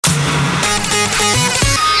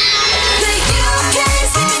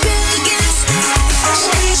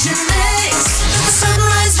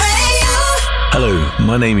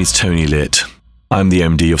My name is Tony Litt. I'm the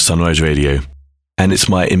MD of Sunrise Radio, and it's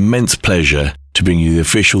my immense pleasure to bring you the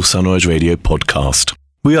official Sunrise Radio podcast.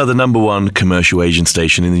 We are the #1 commercial Asian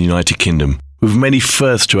station in the United Kingdom, with many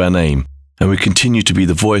firsts to our name, and we continue to be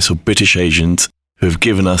the voice of British Asians who have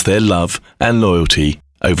given us their love and loyalty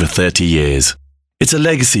over 30 years. It's a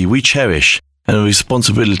legacy we cherish and a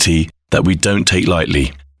responsibility that we don't take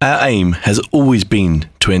lightly. Our aim has always been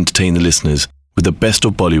to entertain the listeners with the best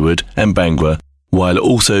of Bollywood and Bhangra, while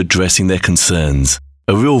also addressing their concerns.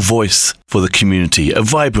 A real voice for the community, a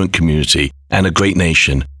vibrant community, and a great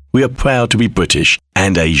nation. We are proud to be British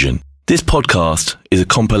and Asian. This podcast is a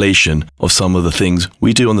compilation of some of the things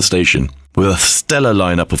we do on the station, with a stellar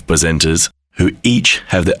lineup of presenters who each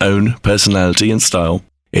have their own personality and style.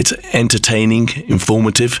 It's entertaining,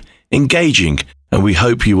 informative, engaging, and we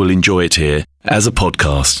hope you will enjoy it here as a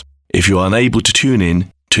podcast if you are unable to tune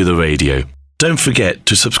in to the radio. Don't forget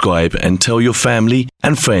to subscribe and tell your family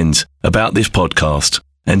and friends about this podcast,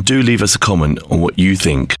 and do leave us a comment on what you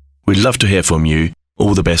think. We'd love to hear from you.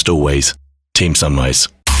 All the best always. Team Sunrise.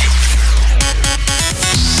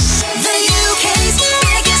 The UK's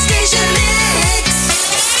biggest station mix.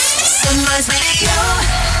 Sunrise Radio.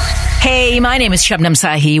 Hey, my name is Shabnam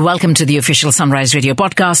Sahi. Welcome to the official Sunrise Radio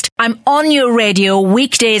podcast. I'm on your radio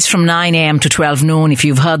weekdays from 9 a.m. to 12 noon. If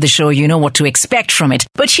you've heard the show, you know what to expect from it.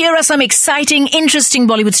 But here are some exciting, interesting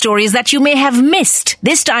Bollywood stories that you may have missed.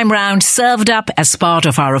 This time round, served up as part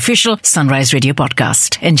of our official Sunrise Radio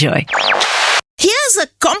podcast. Enjoy. Here's a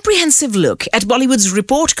comprehensive look at Bollywood's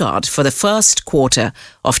report card for the first quarter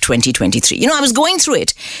of 2023. You know, I was going through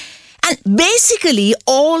it. And basically,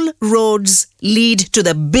 all roads lead to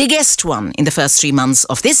the biggest one in the first 3 months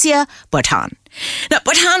of this year, Pathaan. Now,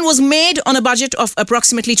 Pathaan was made on a budget of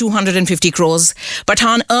approximately 250 crores.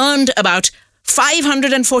 Pathaan earned about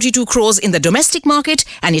 542 crores in the domestic market,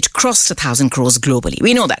 and it crossed 1,000 crores globally.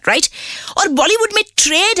 We know that, right? और बॉलीवुड में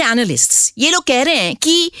trade analysts ये लोग कह रहे हैं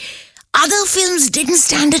कि other films didn't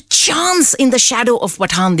stand a chance in the shadow of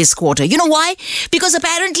Pathaan this quarter. You know why? Because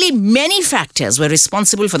apparently many factors were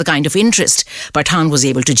responsible for the kind of interest Pathaan was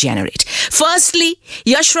able to generate. Firstly,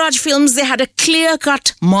 Yash Raj Films, they had a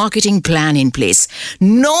clear-cut marketing plan in place.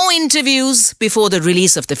 No interviews before the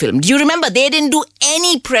release of the film. Do you remember? They didn't do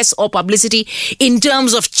any press or publicity in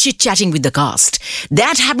terms of chit-chatting with the cast.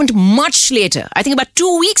 That happened much later. I think about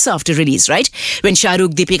 2 weeks after release, right? When Shah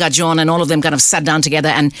Rukh, Deepika, John and all of them kind of sat down together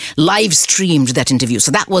and live streamed that interview. So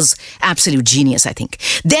that was absolute genius, I think.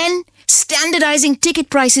 Then standardizing ticket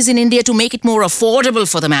prices in India to make it more affordable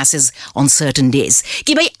for the masses on certain days.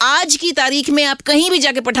 कि भाई आज की तारीख में आप कहीं भी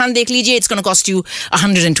जाके पठान देख लीजिए, it's going to cost you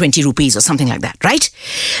 120 rupees or something like that, right?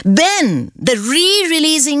 Then the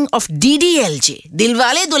re-releasing of DDLJ,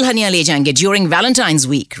 Dilwale Dulhaniya Le Jayenge, during Valentine's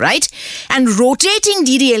week, right? And rotating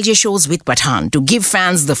DDLJ shows with Pathaan to give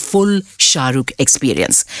fans the full Shah Rukh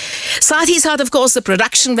experience. Saath hi saath, of course, the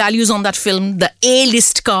production values on that film, the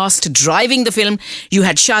A-list cast driving the film. You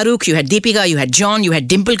had Shah Rukh, you had Deepika, you had John, you had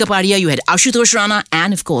Dimple Kapadia, you had Ashutosh Rana,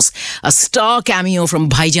 and of course, a star cameo from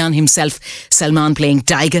Bhaijan himself, Salman playing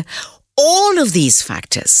Tiger. All of these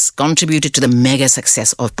factors contributed to the mega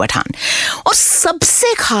success of Pathaan. और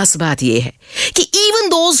सबसे खास बात ये है कि even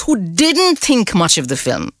those who didn't think much of the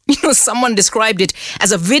film, you know, someone described it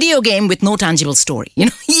as a video game with no tangible story. You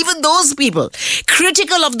know, even those people,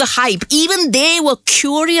 critical of the hype, even they were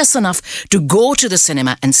curious enough to go to the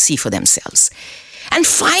cinema and see for themselves. And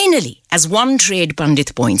finally, as one trade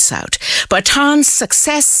pundit points out, Pathaan's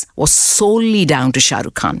success was solely down to Shah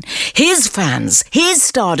Rukh Khan. His fans, his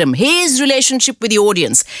stardom, his relationship with the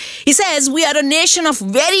audience. He says, we are a nation of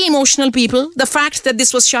very emotional people. The fact that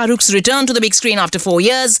this was Shah Rukh's return to the big screen after 4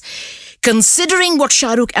 years, considering what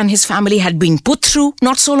Shah Rukh and his family had been put through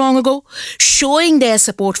not so long ago, showing their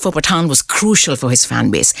support for Pathaan was crucial for his fan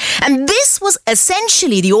base. And this was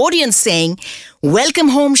essentially the audience saying, welcome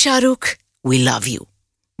home, Shah Rukh. We love you.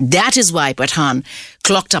 That is why Pathaan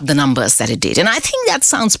clocked up the numbers that it did. And I think that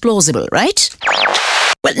sounds plausible, right?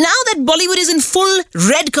 Well, now that Bollywood is in full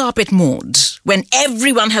red carpet mode, when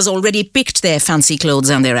everyone has already picked their fancy clothes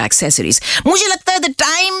and their accessories, मुझे लगता है the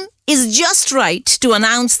time is just right to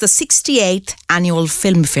announce the 68th annual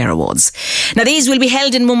Filmfare Awards. Now, these will be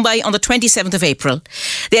held in Mumbai on the 27th of April.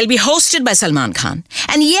 They'll be hosted by Salman Khan.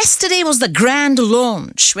 And yesterday was the grand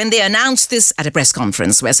launch when they announced this at a press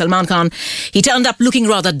conference where Salman Khan, he turned up looking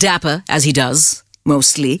rather dapper, as he does.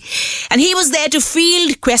 mostly. And he was there to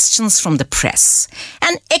field questions from the press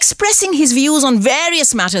and expressing his views on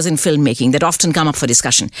various matters in filmmaking that often come up for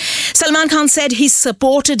discussion. Salman Khan said he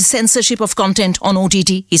supported censorship of content on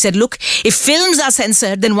OTT. He said, look, if films are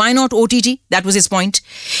censored, then why not OTT? That was his point.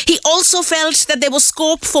 He also felt that there was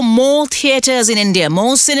scope for more theatres in India,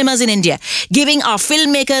 more cinemas in India, giving our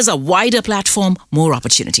filmmakers a wider platform, more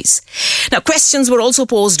opportunities. Now, questions were also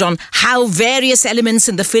posed on how various elements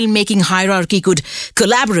in the filmmaking hierarchy could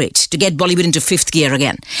collaborate to get Bollywood into fifth gear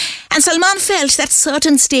again. And Salman felt that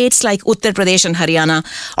certain states like Uttar Pradesh and Haryana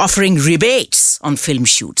offering rebates on film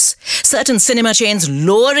shoots, certain cinema chains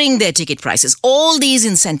lowering their ticket prices, all these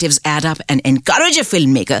incentives add up and encourage a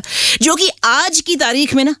filmmaker जो कि आज की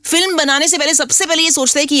तारीख में ना film बनाने से पहले सबसे पहले ये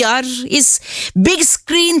सोचते हैं कि यार इस big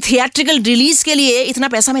screen theatrical release के लिए इतना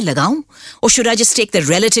पैसा मैं लगाऊं, or should I just take the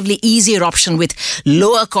relatively easier option with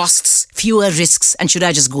lower costs, fewer risks, and should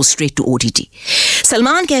I just go straight to OTT?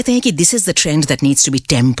 Salman कहते हैं कि this is the trend that needs to be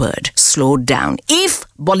tempered, slowed down, if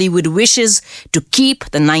Bollywood wishes to keep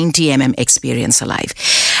the 90mm experience alive.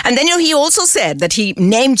 And then, he also said that he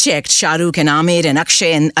name-checked Shah Rukh and Amir and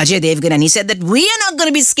Akshay and Ajay Devgan, and he said that we are not going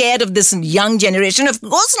to be scared of this young generation. Of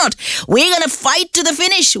course not. We're going to fight to the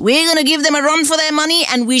finish. We're going to give them a run for their money,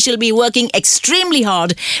 and we shall be working extremely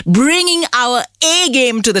hard, bringing our A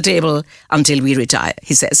game to the table until we retire,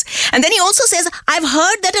 he says. And then he also says, I've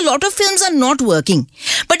heard that a lot of films are not working.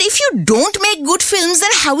 But if you don't make good films,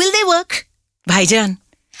 then how will they work? Bhaijan,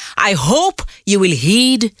 I hope you will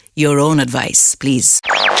heed your own advice, please.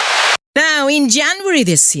 Now, in January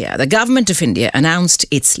this year, the Government of India announced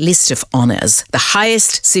its list of honours, the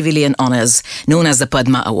highest civilian honours known as the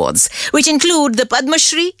Padma Awards, which include the Padma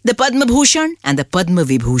Shri, the Padma Bhushan and the Padma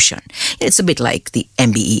Vibhushan. It's a bit like the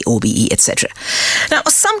MBE, OBE, etc. Now,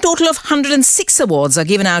 a sum total of 106 awards are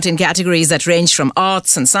given out in categories that range from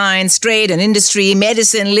arts and science, trade and industry,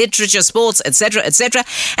 medicine, literature, sports, etc., etc.,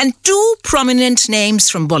 and two prominent names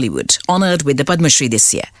from Bollywood honoured with the Padma Shri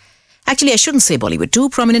this year. Actually, I shouldn't say Bollywood. Two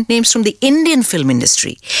prominent names from the Indian film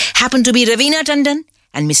industry happen to be Raveena Tandon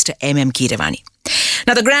and Mr. M.M. Keeravani.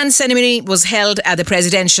 Now, the grand ceremony was held at the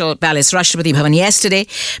Presidential Palace, Rashtrapati Bhavan, yesterday.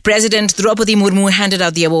 President Draupadi Murmu handed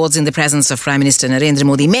out the awards in the presence of Prime Minister Narendra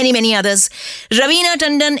Modi, many others. Raveena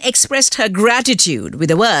Tandon expressed her gratitude with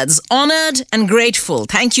the words, honoured and grateful.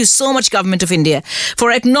 Thank you so much, Government of India,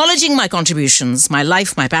 for acknowledging my contributions, my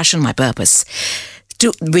life, my passion, my purpose,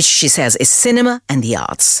 to which she says is cinema and the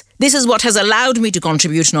arts. This is what has allowed me to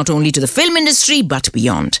contribute not only to the film industry, but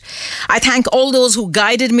beyond. I thank all those who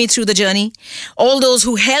guided me through the journey, all those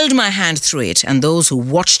who held my hand through it, and those who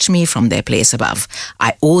watched me from their place above.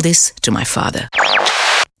 I owe this to my father.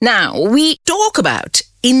 Now, we talk about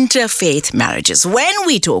interfaith marriages. When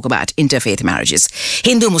we talk about interfaith marriages,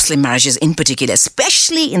 Hindu-Muslim marriages in particular,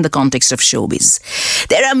 especially in the context of showbiz,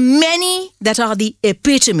 there are many that are the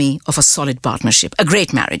epitome of a solid partnership, a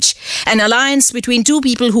great marriage, an alliance between two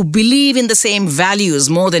people who believe in the same values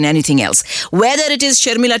more than anything else. Whether it is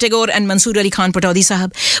Sharmila Tagore and Mansoor Ali Khan Pataudi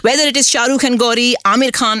Sahab, whether it is Shah Rukh and Gauri,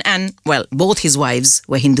 Amir Khan and, well, both his wives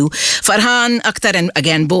were Hindu, Farhan Akhtar and,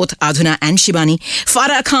 again, both Adhuna and Shibani,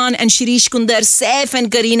 Farah Khan and Shirish Kundar, Saif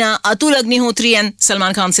and Kareena, Atul Agnihotri and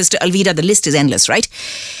Salman Khan's sister Alvida. The list is endless, right?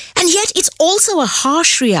 And yet it's also a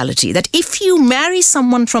harsh reality that if you marry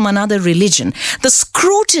someone from another religion, the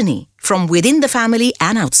scrutiny from within the family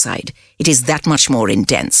and outside, it is that much more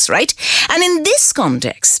intense, right? And in this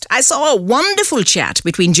context, I saw a wonderful chat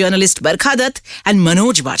between journalist Barkha Dutt and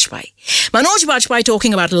Manoj Bajpayee. Manoj Bajpayee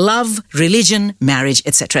talking about love, religion, marriage,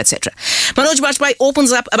 etc., etc. Manoj Bajpayee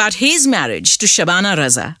opens up about his marriage to Shabana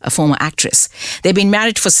Raza, a former actress. They've been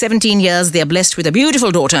married for 17 years. They are blessed with a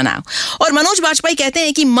beautiful daughter now. और मनोज बाजपेयी कहते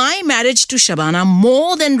हैं कि my marriage to Shabana,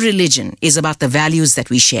 more than religion, is about the values that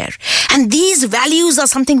we share. And these values are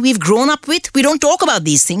something we've grown up with. We don't talk about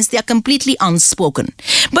these things. They are completely unspoken.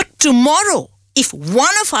 But tomorrow, if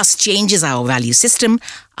one of us changes our value system,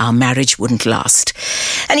 our marriage wouldn't last.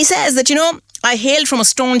 And he says that, I hailed from a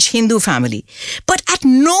staunch Hindu family, but at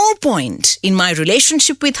no point in my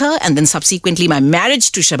relationship with her and then subsequently my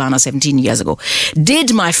marriage to Shabana 17 years ago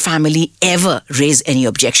did my family ever raise any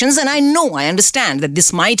objections. And I understand that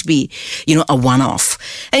this might be, a one-off.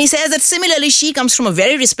 And he says that similarly, she comes from a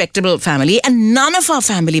very respectable family and none of our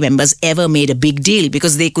family members ever made a big deal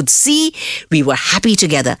because they could see we were happy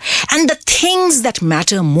together. And the things that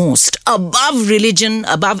matter most, above religion,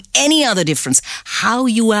 above any other difference, how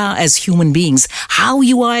you are as human beings, beings, how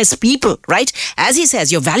you are as people, right? As he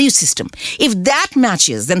says, your value system. If that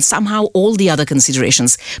matches, then somehow all the other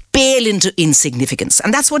considerations pale into insignificance.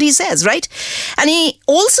 And that's what he says, right? And he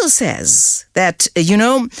also says that,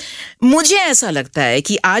 मुझे ऐसा लगता है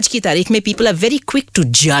कि आज की तारीख में people are very quick to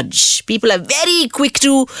judge. People are very quick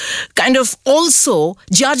to kind of also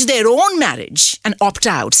judge their own marriage and opt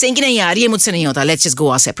out, saying कि नहीं यार ये मुझसे नहीं होता, let's just go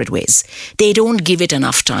our separate ways. They don't give it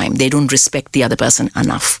enough time. They don't respect the other person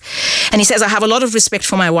enough. And he says, I have a lot of respect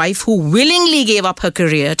for my wife who willingly gave up her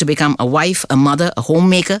career to become a wife, a mother, a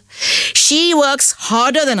homemaker. She works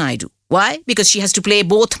harder than I do. Why? Because she has to play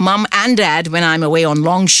both mum and dad when I'm away on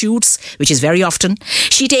long shoots, which is very often.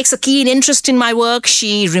 She takes a keen interest in my work.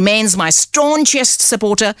 She remains my staunchest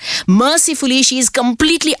supporter. Mercifully, she is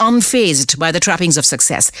completely unfazed by the trappings of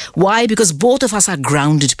success. Why? Because both of us are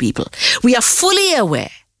grounded people. We are fully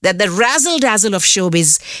aware that the razzle-dazzle of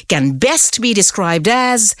showbiz can best be described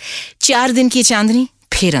as चार दिन की चांदनी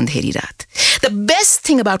फिर अंधेरी रात. The best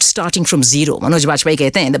thing about starting from zero, Manoj Bajpayee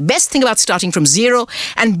कहते हैं, the best thing about starting from zero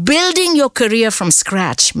and building your career from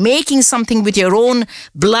scratch, making something with your own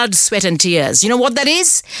blood, sweat and tears. You know what that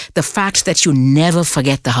is? The fact that you never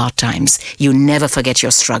forget the hard times. You never forget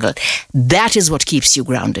your struggle. That is what keeps you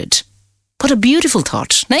grounded. What a beautiful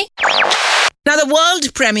thought, nahin? Now, the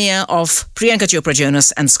world premiere of Priyanka Chopra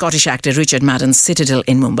Jonas and Scottish actor Richard Madden's Citadel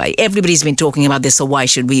in Mumbai. Everybody's been talking about this, so why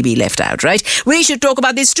should we be left out, right? We should talk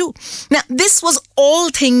about this too. Now, this was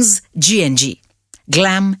all things G&G.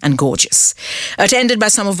 Glam and gorgeous. Attended by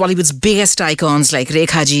some of Bollywood's biggest icons like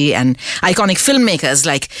Rekha Ji and iconic filmmakers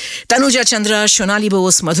like Tanuja Chandra, Shonali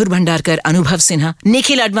Bose, Madhur Bhandarkar, Anubhav Sinha,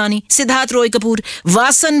 Nikhil Advani, Siddharth Roy Kapoor,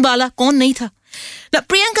 Vasan Bala, kaun nahi tha? Now,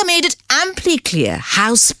 Priyanka made it amply clear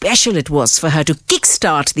how special it was for her to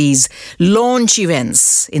kickstart these launch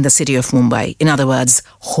events in the city of Mumbai. In other words,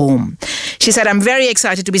 home. She said, I'm very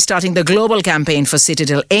excited to be starting the global campaign for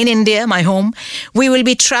Citadel in India, my home. We will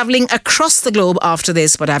be travelling across the globe after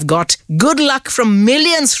this, but I've got good luck from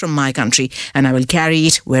millions from my country, and I will carry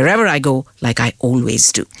it wherever I go, like I always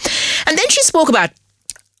do. And then she spoke about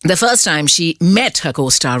the first time she met her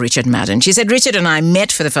co-star Richard Madden. She said, Richard and I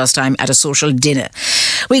met for the first time at a social dinner.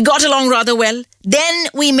 We got along rather well. Then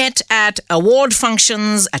we met at award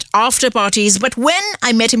functions, at after parties. But when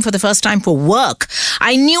I met him for the first time for work,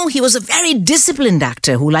 I knew he was a very disciplined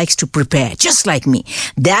actor who likes to prepare, just like me.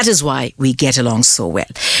 That is why we get along so well.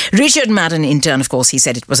 Richard Madden, in turn, of course, he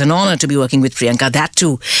said it was an honor to be working with Priyanka. That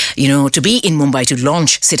too, to be in Mumbai to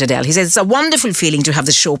launch Citadel. He said it's a wonderful feeling to have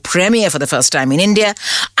the show premiere for the first time in India.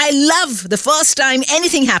 I love the first time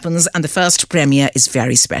anything happens, and the first premiere is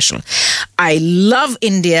very special. I love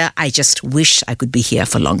India. I just wish I could be here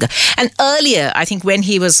for longer. And earlier, I think when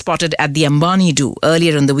he was spotted at the Ambani Do,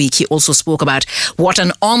 earlier in the week, he also spoke about what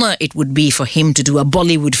an honor it would be for him to do a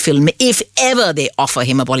Bollywood film, if ever they offer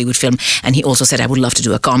him a Bollywood film. And he also said, I would love to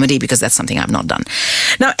do a comedy because that's something I've not done.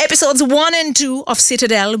 Now, episodes 1 and 2 of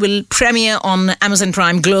Citadel will premiere on Amazon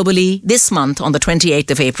Prime globally this month on the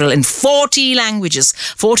 28th of April in 40 languages,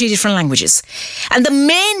 40 different languages. And the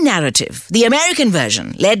main narrative, the American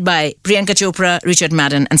version, led by Priyanka Chopra, Richard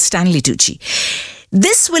Madden and Stanley Tucci.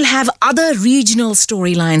 This will have other regional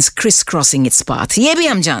storylines crisscrossing its path. Ye bhi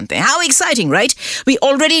hum jante hain. How exciting, right? We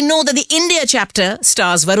already know that the India chapter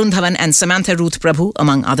stars Varun Dhawan and Samantha Ruth Prabhu,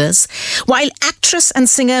 among others, while actress and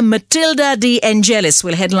singer Matilda De Angelis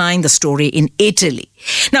will headline the story in Italy.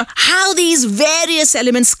 Now, how these various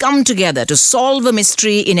elements come together to solve a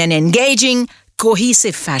mystery in an engaging,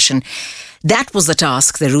 cohesive fashion, that was the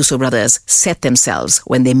task the Russo brothers set themselves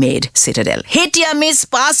when they made Citadel. Hit ya miss,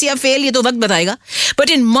 pass ya fail, ye to waqt batayega. But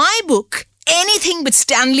in my book, anything with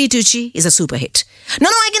Stanley Tucci is a super hit. No,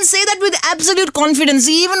 I can say that with absolute confidence,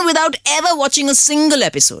 even without ever watching a single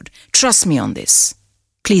episode. Trust me on this.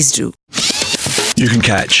 Please do. You can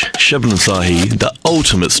catch Shabnam Sahi, the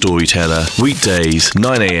ultimate storyteller, weekdays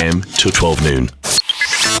 9 a.m. till 12 noon.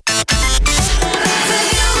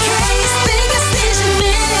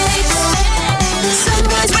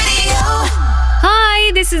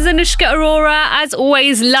 This is Anushka Arora. As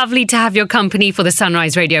always, lovely to have your company for the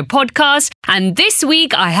Sunrise Radio podcast. And this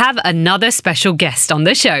week, I have another special guest on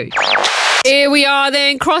the show. Here we are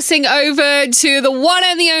then, crossing over to the one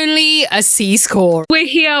and the only Asees Kaur. We're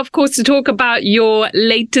here, of course, to talk about your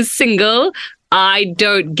latest single, I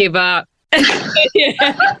Don't Give Up.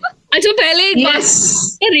 अच्छा पहले एक बात,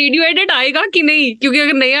 radio edit आएगा कि नहीं? क्योंकि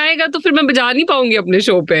अगर नहीं आएगा तो फिर मैं बजा नहीं पाऊंगी अपने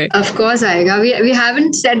शो पे. Of course आएगा. We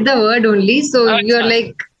haven't said the word only, so you're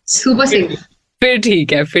like super safe. फिर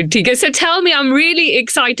ठीक है. So tell me, I'm really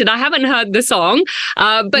excited. I haven't heard the song,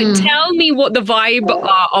 but tell me what the vibe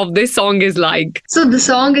of this song is like. So the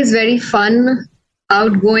song is very fun.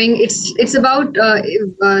 outgoing. It's about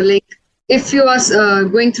like if you are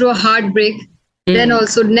going through a heartbreak, then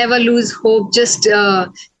also never lose hope. Just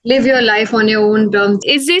live your life on your own terms.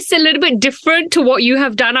 Is this a little bit different to what you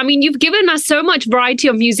have done? I mean, you've given us so much variety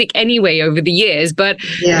of music anyway over the years, but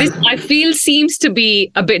this, I feel, seems to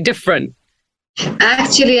be a bit different.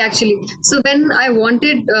 Actually. So when I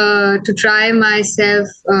wanted to try myself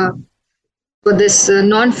for this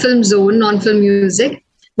non-film music,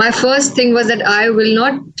 my first thing was that I will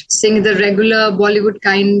not sing the regular Bollywood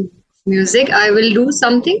kind of music. I will do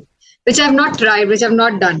something which I've not tried, which I've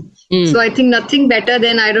not done. So I think nothing better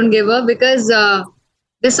than I Don't Give Up, because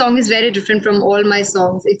this song is very different from all my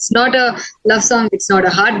songs. It's not a love song. It's not a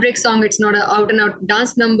heartbreak song. It's not an out-and-out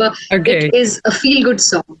dance number. Okay. It is a feel-good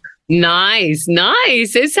song. Nice.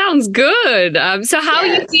 It sounds good. So how are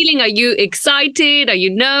you feeling? Are you excited? Are you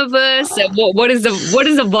nervous? What is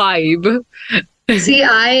the vibe? See,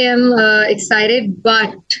 I am excited,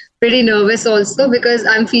 but pretty nervous also, because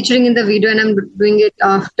I'm featuring in the video and I'm doing it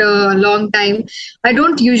after a long time. I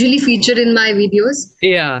don't usually feature in my videos.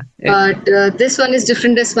 Yeah. But this one is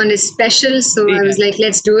different. This one is special. So I was like,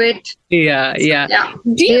 let's do it. Yeah.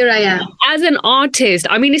 Here I am. As an artist,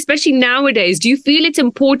 I mean, especially nowadays, do you feel it's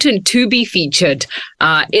important to be featured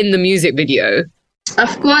in the music video?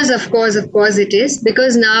 Of course it is,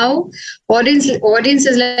 because now audience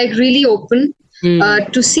is like really open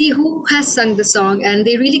to see who has sung the song, and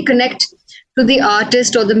they really connect to the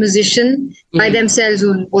artist or the musician by themselves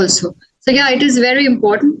also. So yeah, it is very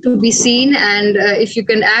important to be seen, and if you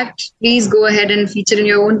can act, please go ahead and feature in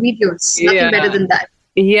your own videos. Nothing better than that.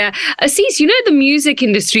 Yeah. Asees, the music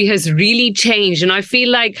industry has really changed. And I feel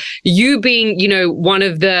like you being, one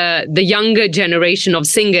of the younger generation of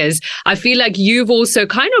singers, I feel like you've also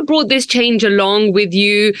kind of brought this change along with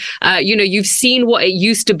you. You've seen what it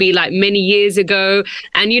used to be like many years ago.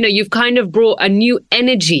 And, you've kind of brought a new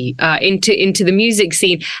energy into the music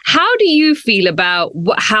scene. How do you feel about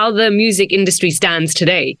how the music industry stands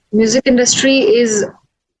today? Music industry is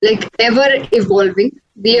like ever evolving.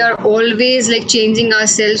 We are always like changing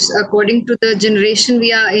ourselves according to the generation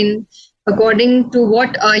we are in, according to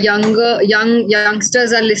what our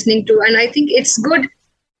youngsters are listening to. And I think it's good.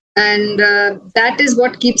 And that is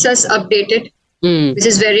what keeps us updated, which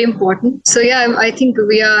is very important. So yeah, I think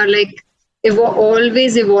we are like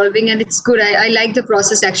always evolving, and it's good. I like the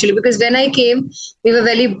process actually, because when I came, we were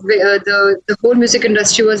very, the whole music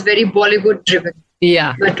industry was very Bollywood driven.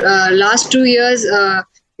 Yeah. But last 2 years,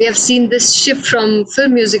 we have seen this shift from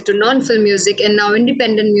film music to non-film music, and now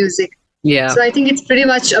independent music. Yeah. So I think it's pretty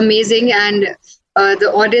much amazing, and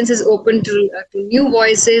the audience is open to new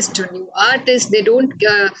voices, to new artists. They don't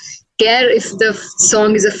care if the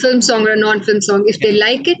song is a film song or a non-film song. If they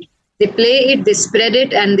like it, they play it, they spread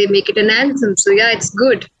it, and they make it an anthem. So yeah, it's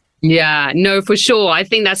good. Yeah, no, for sure. I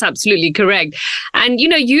think that's absolutely correct. And,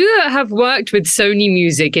 you have worked with Sony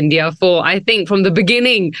Music India I think, from the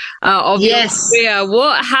beginning of your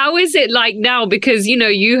career. How is it like now? Because,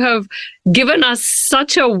 you have given us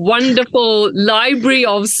such a wonderful library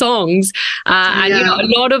of songs. And,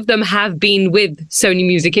 a lot of them have been with Sony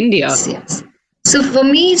Music India. Yes. So for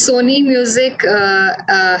me, Sony Music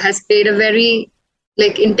has played a very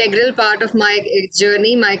integral part of my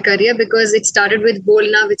journey, my career, because it started with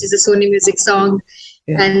Bolna, which is a Sony Music song.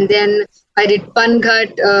 Yeah. And then I did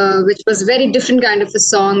Panghat, which was very different kind of a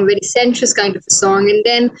song, very sensuous kind of a song. And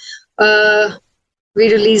then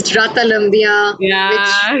we released Raatan Lambiyan,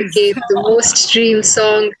 which became the most streamed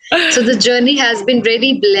song. So the journey has been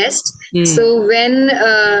really blessed. So when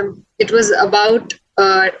it was about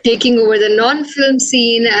taking over the non-film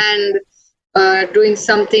scene and doing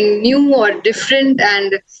something new or different,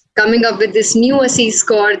 and coming up with this new Asees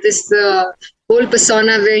Kaur, this whole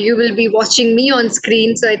persona where you will be watching me on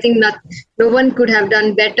screen. So I think no one could have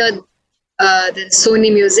done better than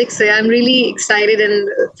Sony Music. So I'm really excited and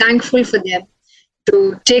thankful for them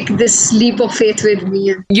to take this leap of faith with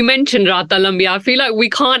me. You mentioned Raatan Lambiyan. I feel like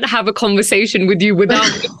we can't have a conversation with you without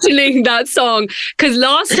mentioning that song. Because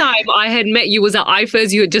last time I had met you was at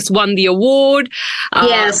IIFA's. You had just won the award.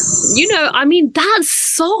 Yes. I mean, that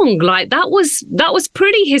song, that was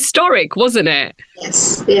pretty historic, wasn't it?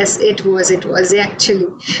 Yes, it was actually.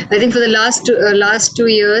 I think for the last 2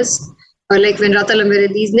 years, like when Raatan Lambiyan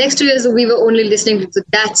released, next 2 years we were only listening to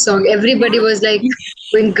that song. Everybody was like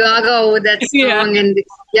going gaga over that song, and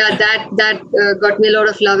that got me a lot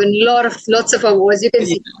of love and lots of awards. You can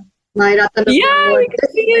see my Raatan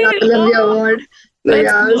Lambiyan Award, So,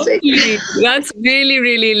 yeah, I was like, That's really,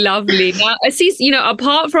 really lovely. Now, Asees,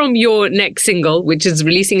 apart from your next single, which is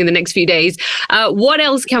releasing in the next few days, what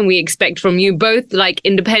else can we expect from you, both like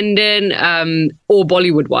independent or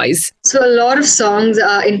Bollywood-wise? so a lot of songs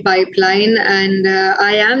are in pipeline, and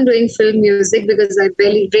I am doing film music because I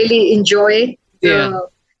really enjoy the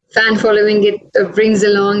fan following it brings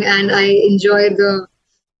along, and I enjoy the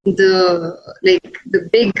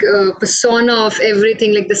big persona of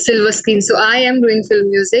everything, like the silver screen. So I am doing film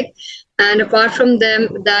music, and apart from them,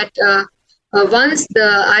 that once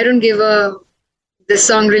the I Don't Give a the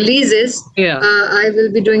song releases, I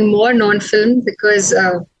will be doing more non-film because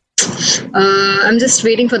I'm just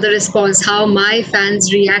waiting for the response, how my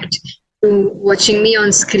fans react to watching me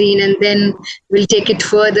on screen, and then we'll take it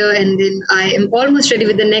further. And then I am almost ready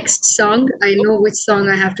with the next song. I know which song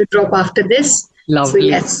I have to drop after this. Lovely. So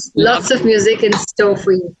yes, lots of music in store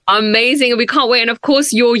for you. Amazing. We can't wait. And of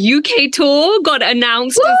course, your UK tour got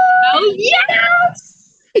announced as well. Yes!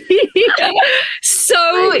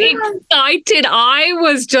 So excited. I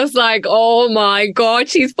was just like, oh my God,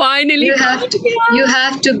 she's finally. You have to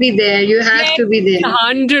be there. You have to be there.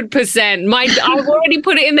 100%. I've already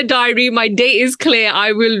put it in the diary. My date is clear.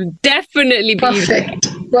 I will definitely be Perfect.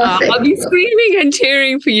 I'll be screaming and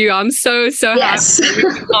cheering for you. I'm so Yes. happy.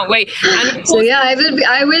 I can't wait. And of course, So yeah, I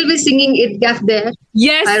will be singing It Gaff there.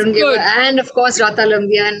 yes, I Don't Give good. a, and of course Raatan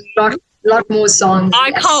Lambiyan, lot more songs. I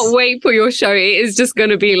Yes. can't wait for your show. It is just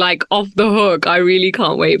going to be like off the hook. I really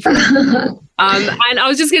can't wait for it. And I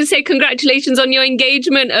was just going to say congratulations on your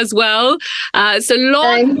engagement as well. So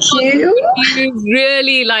Thank you.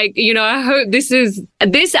 Really, I hope this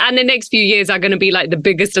and the next few years are going to be like the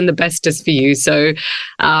biggest and the bestest for you. So,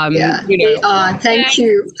 They are. Thank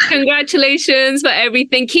you. Congratulations for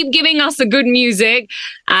everything. Keep giving us the good music.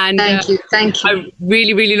 And Thank you. I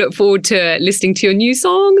really, really look forward to listening to your new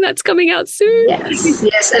song that's coming out soon.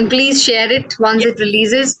 Yes. And please share it once it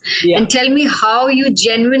releases, Yeah. and tell me how you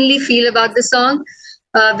genuinely feel about the song,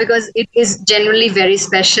 because it is genuinely very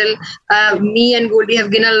special. Me and Goldie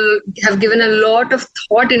have given a lot of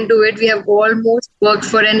thought into it. We have almost worked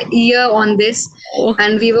for an year on this,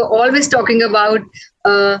 and we were always talking about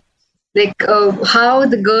how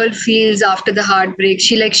the girl feels after the heartbreak.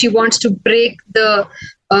 She wants to break the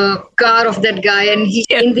car of that guy, and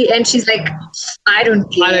in the end she's like, I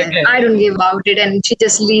don't care, I don't give about it, and she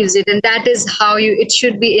just leaves it. And that is how it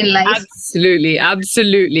should be in life. Absolutely.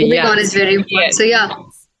 Moving on is very important. So yeah,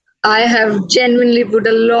 I have genuinely put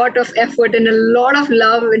a lot of effort and a lot of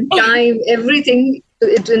love and time, everything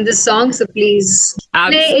in this song. So please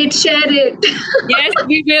play it, share it. Yes,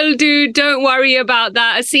 we will do. Don't worry about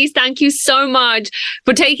that. Asees, thank you so much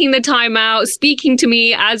for taking the time out, speaking to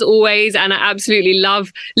me as always. And I absolutely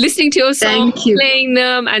love listening to your songs, Thank you. playing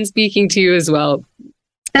them and speaking to you as well.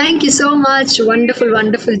 Thank you so much. Wonderful,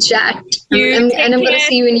 wonderful chat. And I'm going to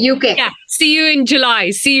see you in UK. Yeah, see you in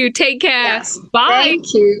July. See you. Take care. Yes. Bye.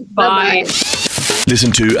 Thank you. Bye. Bye-bye.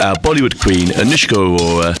 Listen to our Bollywood queen, Anushka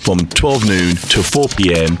Arora, from 12 noon to 4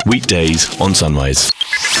 p.m. weekdays on Sunrise.